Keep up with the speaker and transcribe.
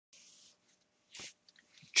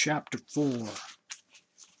Chapter 4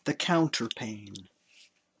 The Counterpane.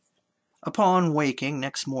 Upon waking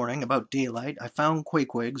next morning about daylight, I found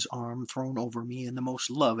Queequeg's arm thrown over me in the most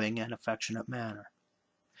loving and affectionate manner.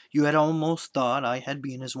 You had almost thought I had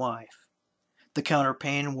been his wife. The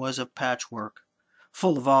counterpane was of patchwork,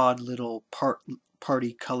 full of odd little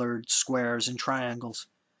party-colored squares and triangles,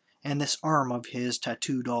 and this arm of his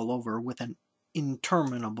tattooed all over with an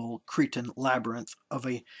interminable Cretan labyrinth of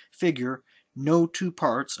a figure no two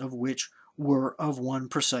parts of which were of one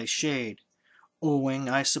precise shade, owing,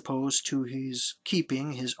 I suppose, to his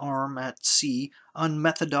keeping his arm at sea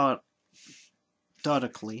unmethodically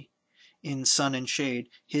in sun and shade,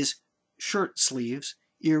 his shirt-sleeves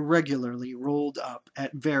irregularly rolled up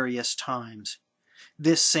at various times.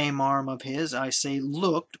 This same arm of his, I say,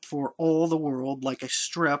 looked for all the world like a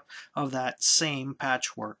strip of that same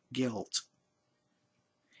patchwork gilt.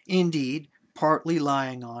 Indeed, partly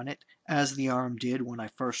lying on it, as the arm did when I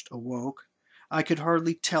first awoke, I could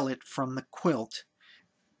hardly tell it from the quilt,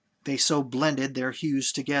 they so blended their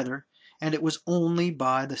hues together, and it was only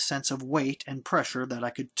by the sense of weight and pressure that I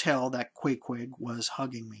could tell that Queequeg was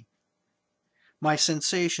hugging me. My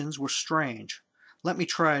sensations were strange. Let me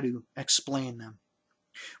try to explain them.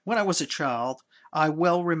 When I was a child, I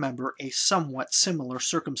well remember a somewhat similar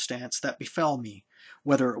circumstance that befell me,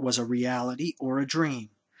 whether it was a reality or a dream.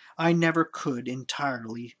 I never could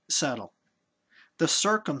entirely settle. The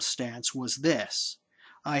circumstance was this.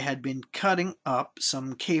 I had been cutting up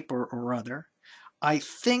some caper or other. I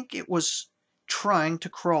think it was trying to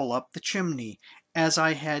crawl up the chimney, as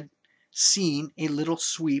I had seen a little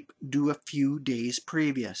sweep do a few days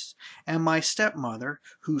previous, and my stepmother,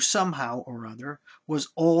 who somehow or other was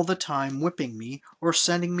all the time whipping me or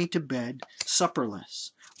sending me to bed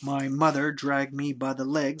supperless. My mother dragged me by the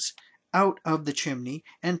legs out of the chimney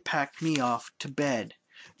and packed me off to bed,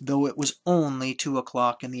 though it was only 2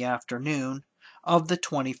 o'clock in the afternoon of the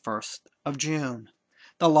 21st of June,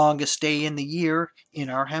 the longest day in the year in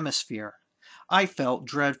our hemisphere. I felt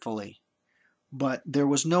dreadfully, but there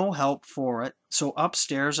was no help for it, so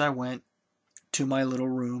upstairs I went to my little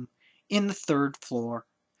room in the 3rd floor,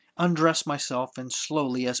 undressed myself as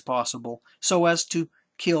slowly as possible, so as to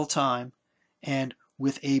kill time, and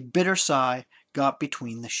with a bitter sigh got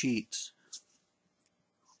between the sheets.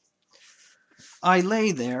 I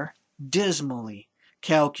lay there dismally,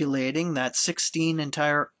 calculating that 16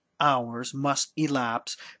 entire hours must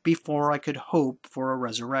elapse before I could hope for a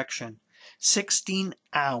resurrection. 16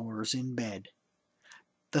 hours in bed.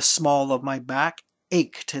 The small of my back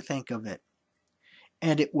ached to think of it.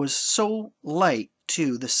 And it was so light,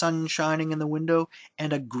 too, the sun shining in the window,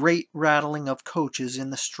 and a great rattling of coaches in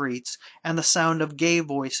the streets, and the sound of gay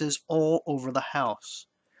voices all over the house.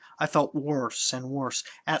 I felt worse and worse.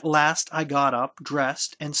 At last I got up,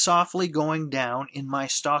 dressed, and softly going down in my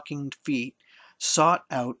stockinged feet, sought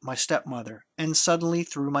out my stepmother, and suddenly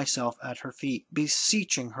threw myself at her feet,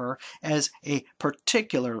 beseeching her as a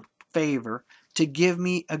particular favor to give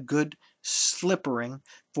me a good slippering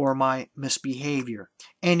for my misbehavior,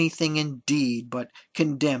 anything indeed but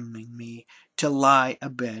condemning me to lie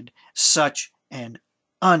abed such an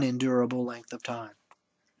unendurable length of time.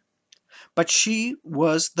 But she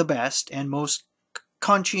was the best and most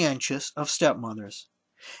conscientious of stepmothers,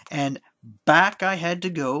 and back I had to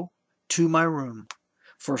go to my room.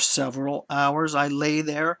 For several hours I lay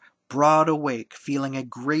there broad awake, feeling a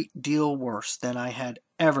great deal worse than I had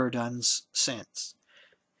ever done since,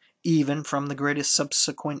 even from the greatest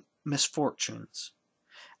subsequent misfortunes.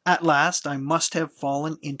 At last I must have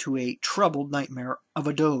fallen into a troubled nightmare of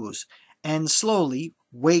a doze, and slowly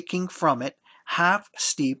waking from it, half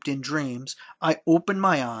steeped in dreams, I opened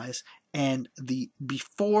my eyes, and the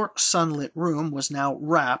before sunlit room was now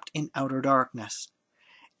wrapped in outer darkness.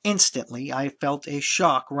 Instantly I felt a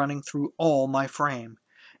shock running through all my frame.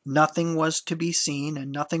 Nothing was to be seen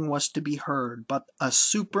and nothing was to be heard, but a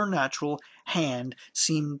supernatural hand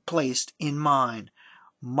seemed placed in mine.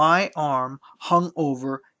 My arm hung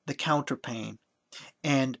over the counterpane,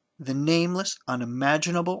 and the nameless,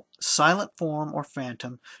 unimaginable, silent form or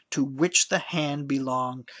phantom to which the hand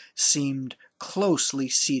belonged seemed closely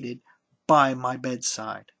seated by my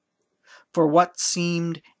bedside. For what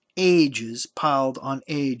seemed ages piled on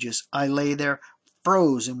ages, I lay there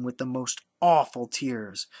frozen with the most awful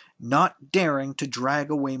tears, not daring to drag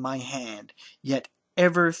away my hand, yet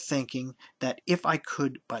ever thinking that if I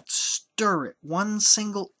could but stir it 1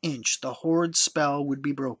 single inch, the horrid spell would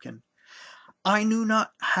be broken. I knew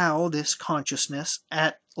not how this consciousness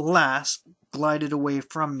at last glided away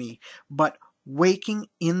from me, but Waking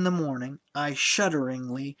in the morning, I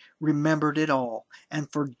shudderingly remembered it all,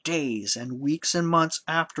 and for days and weeks and months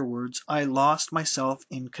afterwards I lost myself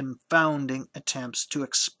in confounding attempts to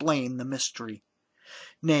explain the mystery.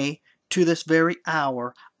 Nay, to this very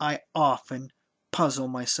hour I often puzzle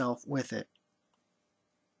myself with it.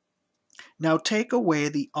 Now take away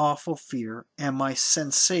the awful fear, and my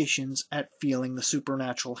sensations at feeling the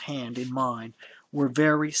supernatural hand in mine were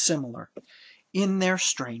very similar, in their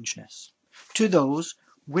strangeness, to those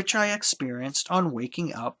which I experienced on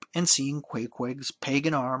waking up and seeing Queequeg's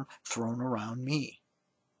pagan arm thrown around me.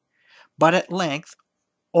 But at length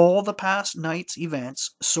all the past night's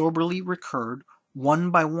events soberly recurred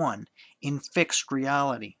one by one in fixed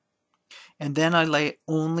reality, and then I lay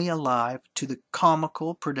only alive to the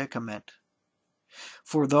comical predicament.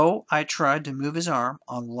 For though I tried to move his arm,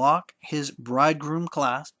 unlock his bridegroom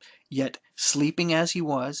clasp, yet, sleeping as he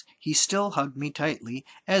was, he still hugged me tightly,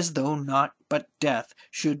 as though naught but death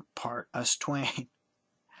should part us twain.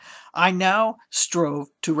 I now strove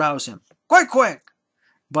to rouse him. "Quick!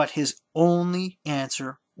 But his only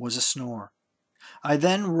answer was a snore. I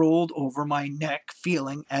then rolled over my neck,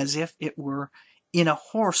 feeling as if it were in a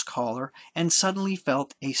horse collar, and suddenly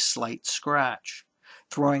felt a slight scratch.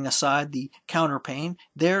 Throwing aside the counterpane,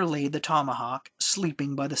 there lay the tomahawk,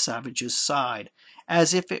 sleeping by the savage's side,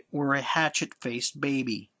 as if it were a hatchet-faced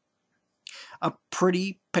baby. A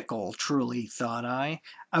pretty pickle, truly, thought I,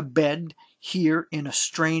 abed here in a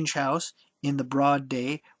strange house, in the broad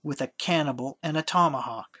day, with a cannibal and a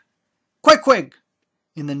tomahawk. Queequeg!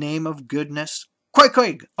 In the name of goodness,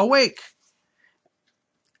 Queequeg, awake!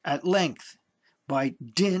 At length, by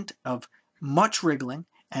dint of much wriggling,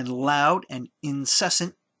 and loud and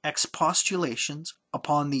incessant expostulations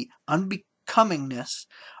upon the unbecomingness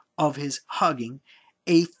of his hugging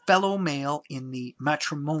a fellow male in the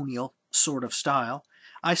matrimonial sort of style,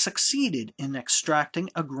 I succeeded in extracting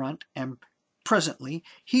a grunt, and presently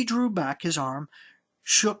he drew back his arm,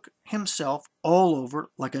 shook himself all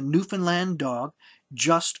over like a Newfoundland dog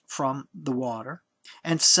just from the water,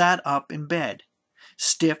 and sat up in bed,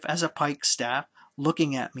 stiff as a pikestaff,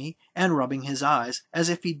 looking at me and rubbing his eyes, as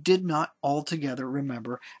if he did not altogether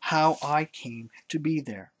remember how I came to be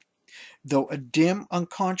there, though a dim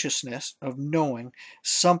unconsciousness of knowing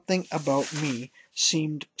something about me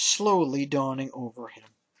seemed slowly dawning over him.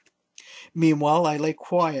 Meanwhile I lay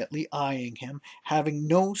quietly eyeing him, having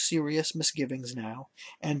no serious misgivings now,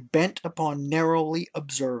 and bent upon narrowly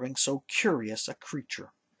observing so curious a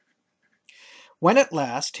creature. When at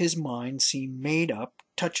last his mind seemed made up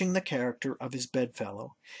touching the character of his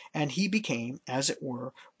bedfellow, and he became, as it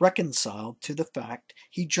were, reconciled to the fact,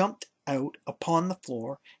 he jumped out upon the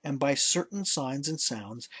floor, and by certain signs and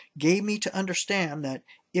sounds gave me to understand that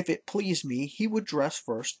if it pleased me he would dress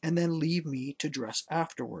first and then leave me to dress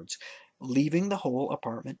afterwards, leaving the whole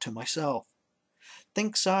apartment to myself.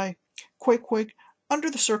 Thinks I, Queequeg,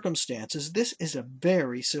 under the circumstances this is a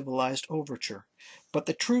very civilized overture, but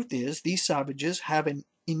the truth is these savages have an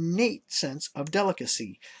innate sense of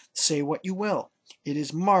delicacy. Say what you will, it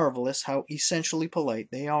is marvelous how essentially polite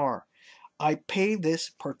they are. I pay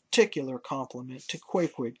this particular compliment to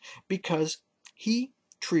Queequeg because he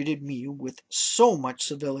treated me with so much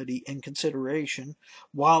civility and consideration,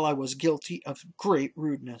 while I was guilty of great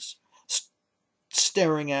rudeness,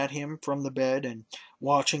 staring at him from the bed and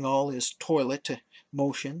watching all his toilette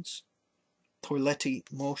motions. For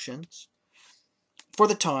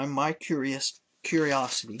the time, my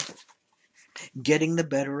curiosity getting the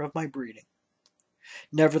better of my breeding.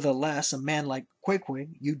 Nevertheless, a man like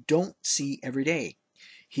Queequeg you don't see every day.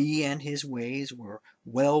 He and his ways were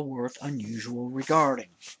well worth unusual regarding.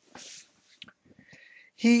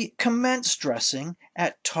 He commenced dressing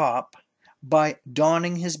at top by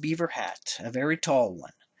donning his beaver hat, a very tall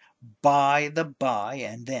one, by the by,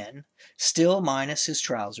 and then, still minus his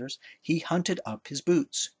trousers, he hunted up his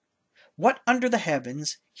boots. What under the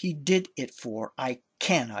heavens he did it for I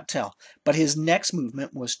cannot tell, but his next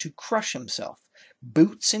movement was to crush himself,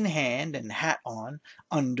 boots in hand and hat on,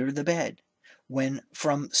 under the bed, when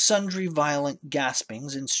from sundry violent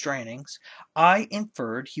gaspings and strainings I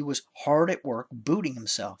inferred he was hard at work booting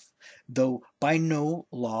himself, though by no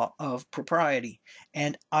law of propriety,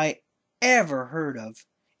 and I ever heard of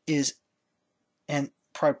is an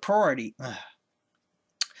propriety.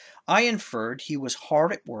 I inferred he was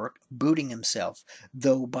hard at work booting himself,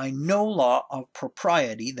 though by no law of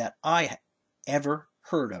propriety that I ever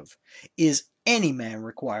heard of is any man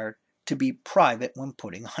required to be private when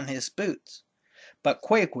putting on his boots. But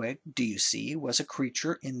Queequeg, do you see, was a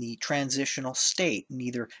creature in the transitional state,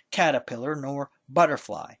 neither caterpillar nor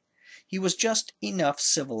butterfly. He was just enough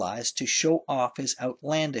civilized to show off his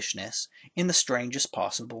outlandishness in the strangest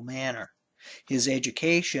possible manner. His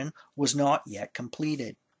education was not yet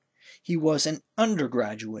completed. He was an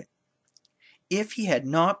undergraduate. If he had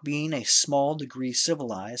not been a small degree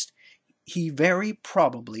civilized, he very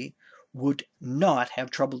probably would not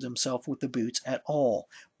have troubled himself with the boots at all.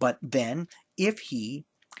 But then, if he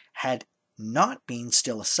had not been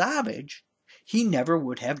still a savage, he never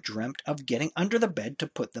would have dreamt of getting under the bed to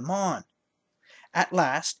put them on. At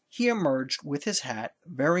last he emerged with his hat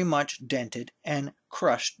very much dented and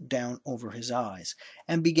crushed down over his eyes,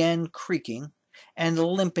 and began creaking and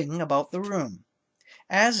limping about the room,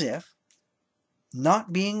 as if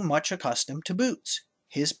not being much accustomed to boots,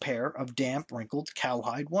 his pair of damp, wrinkled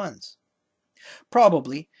cowhide ones.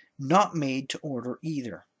 Probably not made to order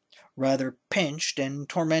either, rather pinched and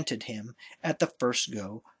tormented him at the first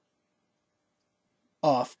go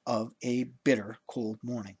off of a bitter cold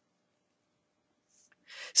morning.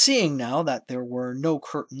 Seeing now that there were no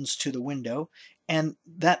curtains to the window, and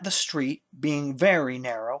that the street, being very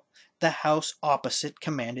narrow, the house opposite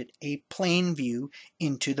commanded a plain view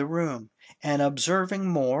into the room, and observing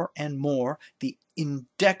more and more the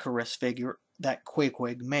indecorous figure that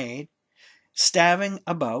Queequeg made, staving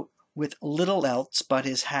about with little else but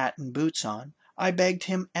his hat and boots on, I begged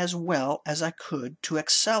him as well as I could to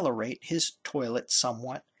accelerate his toilet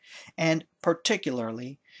somewhat, and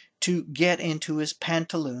particularly to get into his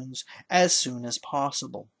pantaloons as soon as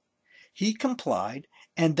possible. He complied,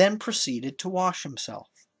 and then proceeded to wash himself.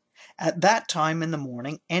 At that time in the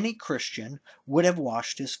morning any Christian would have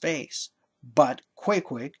washed his face, but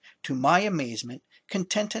Queequeg, to my amazement,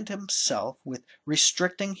 contented himself with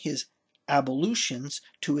restricting his ablutions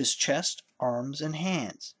to his chest, arms, and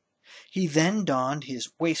hands. He then donned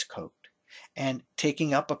his waistcoat, and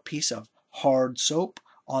taking up a piece of hard soap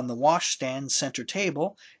on the washstand center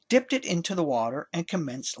table, dipped it into the water and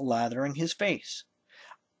commenced lathering his face.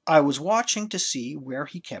 I was watching to see where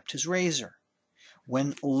he kept his razor,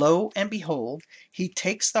 when lo and behold, he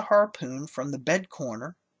takes the harpoon from the bed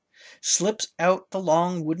corner, slips out the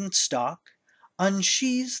long wooden stock,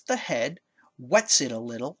 unsheathes the head, wets it a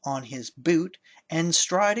little on his boot, and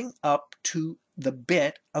striding up to the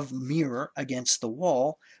bit of mirror against the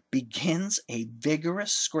wall, begins a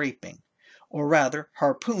vigorous scraping, or rather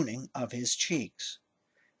harpooning, of his cheeks.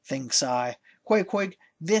 Thinks I, Queequeg,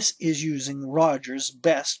 this is using Roger's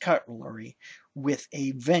best cutlery with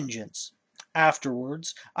a vengeance.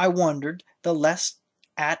 Afterwards I wondered the less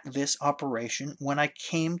at this operation when I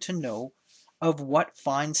came to know of what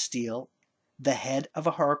fine steel the head of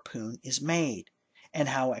a harpoon is made, and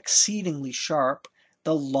how exceedingly sharp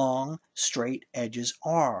the long, straight edges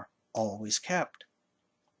are, always kept.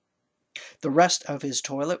 The rest of his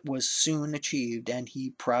toilet was soon achieved, and he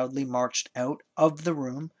proudly marched out of the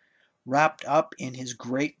room, wrapped up in his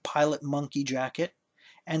great pilot monkey jacket,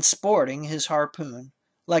 and sporting his harpoon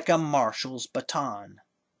like a marshal's baton.